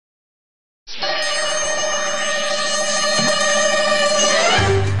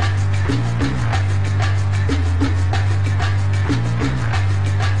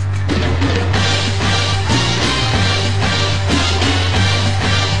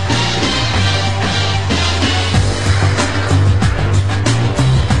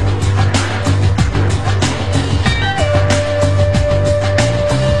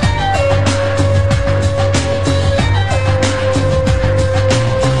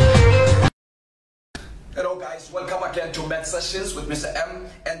again to Math Sessions with Mr. M,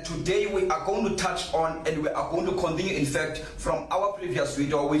 and today we are going to touch on, and we are going to continue in fact from our previous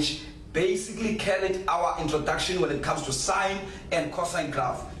video, which basically carried our introduction when it comes to sine and cosine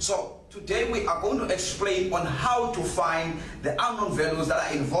graph. So today we are going to explain on how to find the unknown values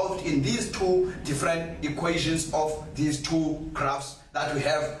that are involved in these two different equations of these two graphs that we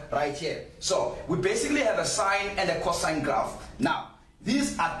have right here. So we basically have a sine and a cosine graph. Now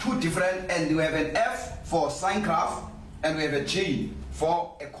these are two different, and we have an F for sine graph and we have a G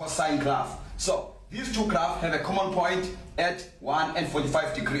for a cosine graph. So these two graphs have a common point at 1 and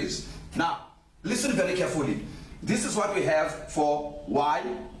 45 degrees. Now listen very carefully. This is what we have for y,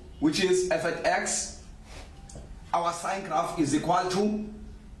 which is f at x. Our sine graph is equal to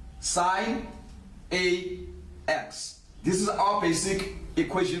sine ax. This is our basic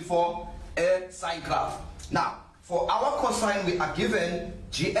equation for a sine graph. Now for our cosine, we are given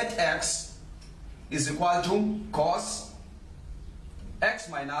g at x is equal to cos x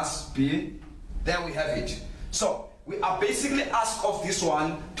minus b. There we have it. So we are basically asked of this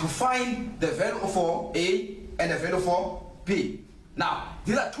one to find the value for a and the value for b. Now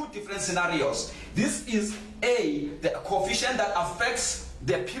these are two different scenarios. This is a, the coefficient that affects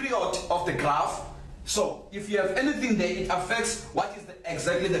the period of the graph. So if you have anything there, it affects what is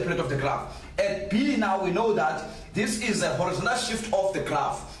exactly the period of the graph. At b, now we know that this is a horizontal shift of the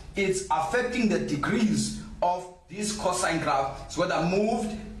graph. It's affecting the degrees of this cosine graph, so whether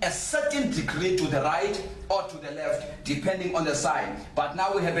moved a certain degree to the right or to the left, depending on the sign. But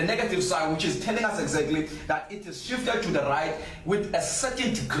now we have a negative sign, which is telling us exactly that it is shifted to the right with a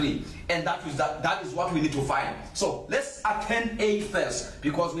certain degree, and that is what we need to find. So let's attend A first,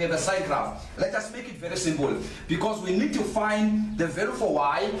 because we have a sine graph. Let us make it very simple, because we need to find the value for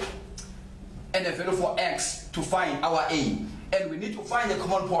y and the value for x to find our A, and we need to find the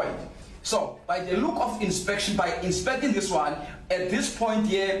common point. So by the look of inspection, by inspecting this one, at this point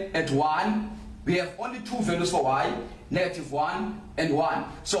here at 1, we have only two values for y, -1 and 1.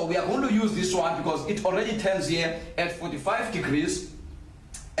 So we are going to use this one because it already turns here at 45 degrees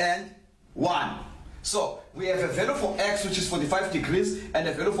and 1. So we have a value for x, which is 45 degrees, and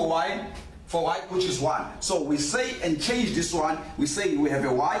a value for y which is 1. So we say and change this one. We say we have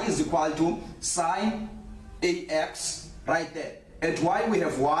a y is equal to sine ax right there. At y we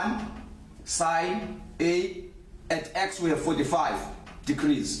have 1 sine a, at x we have 45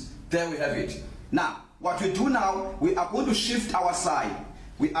 degrees. There we have it. Now what we do now, we are going to shift our sign.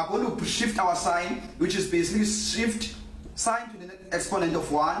 We are going to shift our sign, which is basically shift sine to the exponent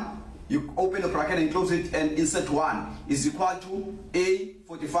of 1. You open the bracket and close it and insert 1 is equal to a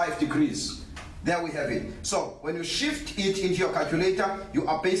 45 degrees. There we have it. So when you shift it into your calculator, you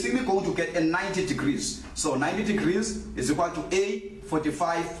are basically going to get a 90 degrees. So 90 degrees is equal to a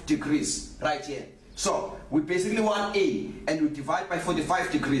 45 degrees right here. So we basically want a, and we divide by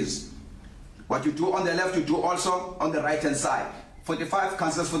 45 degrees. What you do on the left, you do also on the right hand side. 45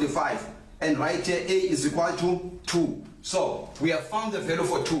 cancels 45, and right here a is equal to 2. So we have found the value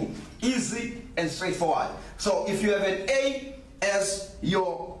for 2. Easy and straightforward. So if you have an a as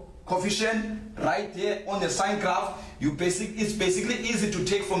your coefficient right there on the sine graph, it's basically easy to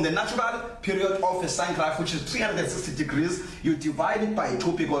take from the natural period of a sine graph, which is 360 degrees. You divide it by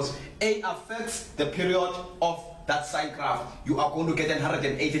 2 because a affects the period of that sine graph. You are going to get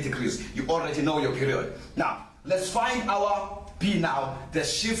 180 degrees. You already know your period. Now let's find our b now,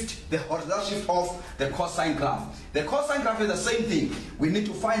 the horizontal shift of the cosine graph. The cosine graph is the same thing. We need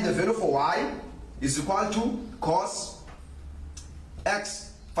to find the value for y is equal to cos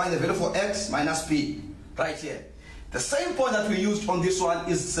x. Find the value for x minus b right here. The same point that we used on this one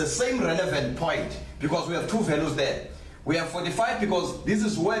is the same relevant point, because we have two values there. We have 45 because this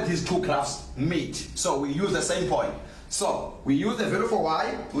is where these two graphs meet. So we use the same point. So we use the value for y,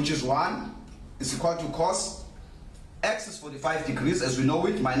 which is 1, is equal to cos x is 45 degrees as we know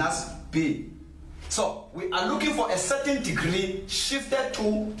it, minus b. So we are looking for a certain degree shifted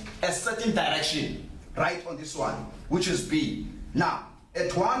to a certain direction right on this one, which is b. Now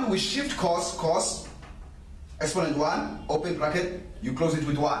at 1 we shift cos exponent 1, open bracket, you close it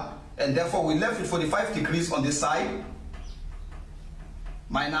with 1, and therefore we left with 45 degrees on this side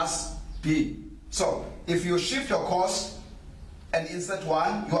minus b. So if you shift your cos and insert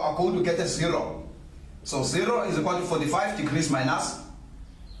 1, you are going to get a 0. So 0 is equal to 45 degrees minus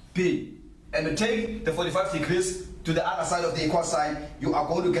b. And you take the 45 degrees to the other side of the equal sign, you are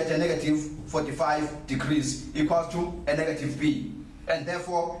going to get a negative 45 degrees equals to a negative b. And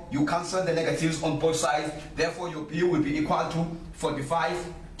therefore you cancel the negatives on both sides. Therefore your b will be equal to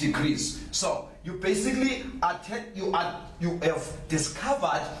 45 degrees. So you basically you have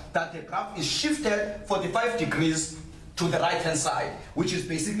discovered that the graph is shifted 45 degrees to the right hand side, which is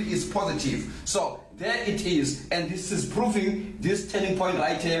basically is positive. So there it is, and this is proving this turning point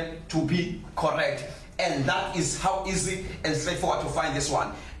right here to be correct. And that is how easy and straightforward to find this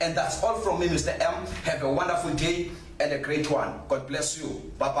one. And that's all from me, Mr. M. Have a wonderful day and a great one. God bless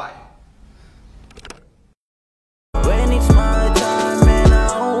you. Bye-bye. When it's my time, man, I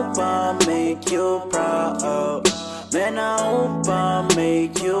hope I make you proud. Man, I hope I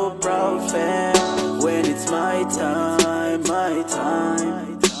make you proud, fam. When it's my time,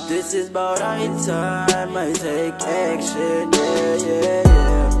 this is about my time. I take action, yeah, yeah,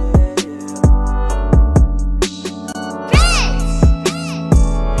 yeah.